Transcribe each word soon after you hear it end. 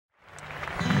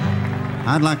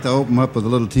I'd like to open up with a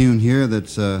little tune here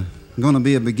that's going to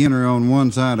be a beginner on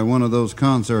one side of one of those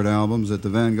concert albums that the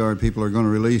Vanguard people are going to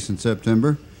release in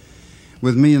September.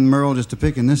 With me and Merle just a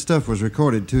picking. This stuff was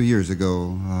recorded 2 years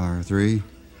ago, or 3,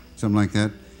 something like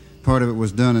that. Part of it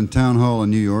was done in Town Hall in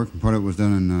New York, and part of it was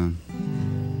done in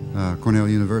Cornell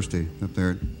University up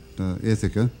there at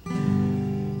Ithaca.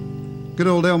 Good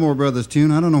old Elmore Brothers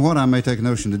tune. I don't know what I may take a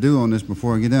notion to do on this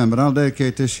before I get done, but I'll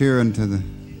dedicate this here to the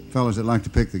fellas that like to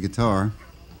pick the guitar.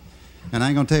 And I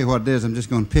ain't going to tell you what it is, I'm just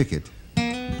going to pick it.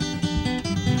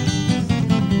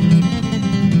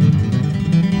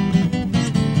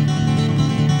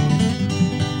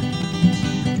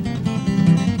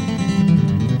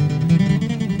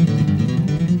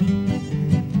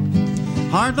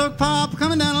 Hard luck pop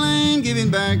coming down the lane, giving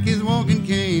back his walking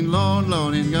cane. Lord,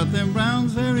 Lord, he's got them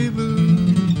Browns Ferry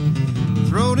Blues.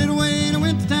 Throwed it away and I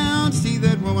went to town to see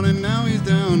that woman, and now he's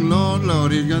down. Lord,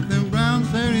 Lord, he's got them Browns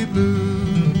Ferry Blues.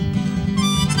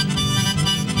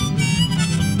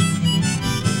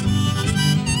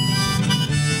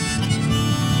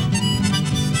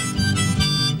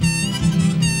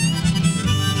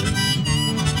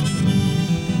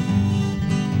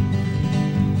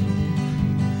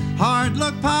 Hard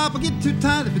luck, Papa, get too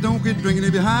tight if you don't quit drinking,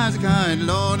 if you're high as a kite.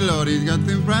 Lord, Lord, he's got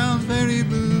them Browns Ferry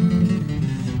Blues.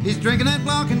 He's drinking that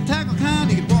block and tackle kind,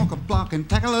 he could walk a block and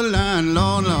tackle a line.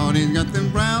 Lord, Lord, he's got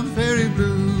them Browns Ferry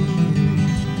Blues.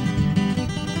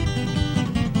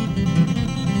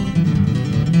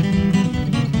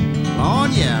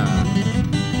 Lord, yeah.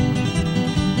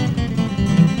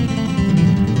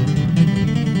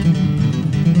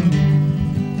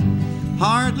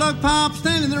 Hard luck, Pop,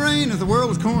 standing in the rain. If the world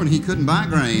was corn, he couldn't buy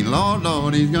grain. Lord,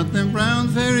 Lord, he's got them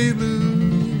Browns Ferry Blues.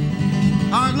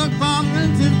 Hard luck, Pop,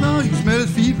 and his nose, you can smell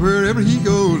his feet wherever he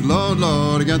goes. Lord,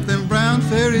 Lord, he got them Browns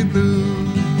Ferry Blues.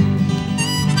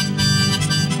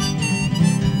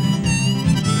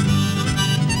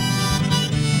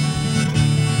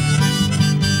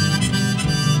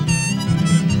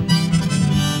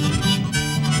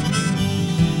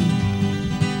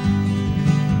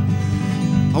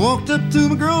 I walked up to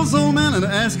my girl's old man and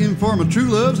asked him for my true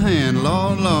love's hand.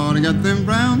 Lord, Lord, I got them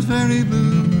Browns Ferry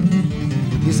Blues.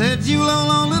 He said, you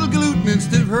long little galoot,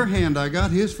 instead of her hand I got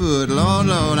his foot. Lord,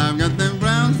 Lord, I've got them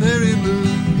Browns Ferry Blues.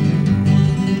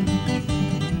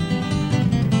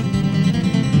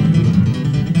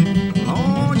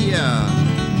 Oh, yeah.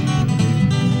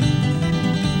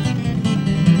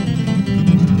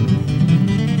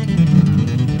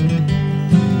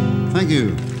 Thank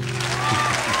you.